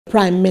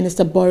Prime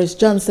Minister Boris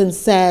Johnson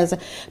says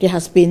there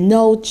has been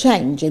no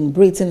change in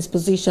Britain's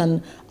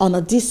position on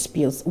a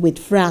dispute with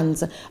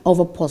France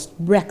over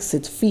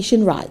post-Brexit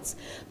fishing rights.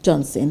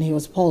 Johnson, he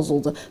was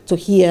puzzled to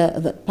hear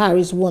that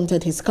Paris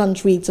wanted his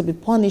country to be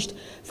punished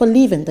for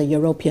leaving the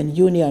European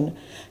Union.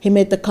 He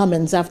made the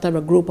comments after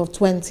a group of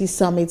 20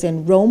 summit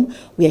in Rome,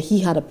 where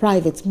he had a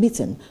private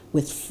meeting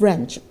with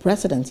French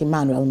President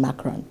Emmanuel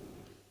Macron.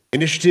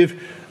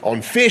 Initiative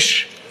on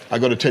fish. I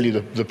got to tell you,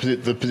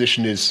 the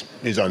position is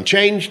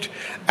unchanged,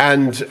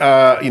 and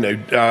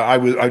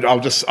I'll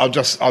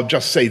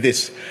just say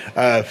this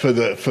for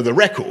the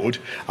record.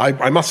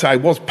 I must say I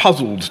was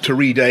puzzled to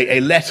read a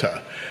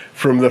letter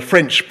from the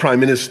French Prime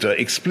Minister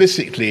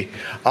explicitly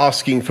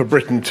asking for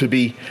Britain to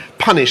be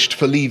punished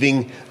for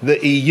leaving the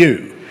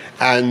EU.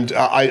 And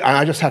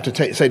I just have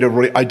to say to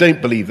everybody, I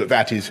don't believe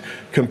that is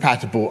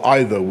compatible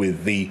either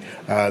with the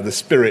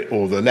spirit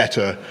or the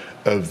letter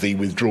of the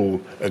withdrawal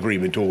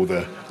agreement or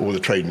the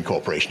trade and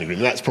cooperation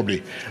agreement. That's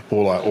probably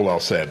all I'll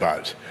say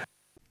about.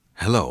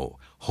 Hello,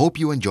 hope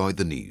you enjoyed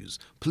the news.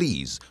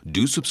 Please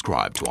do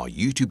subscribe to our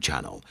YouTube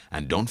channel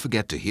and don't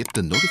forget to hit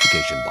the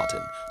notification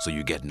button so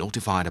you get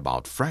notified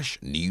about fresh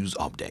news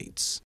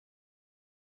updates.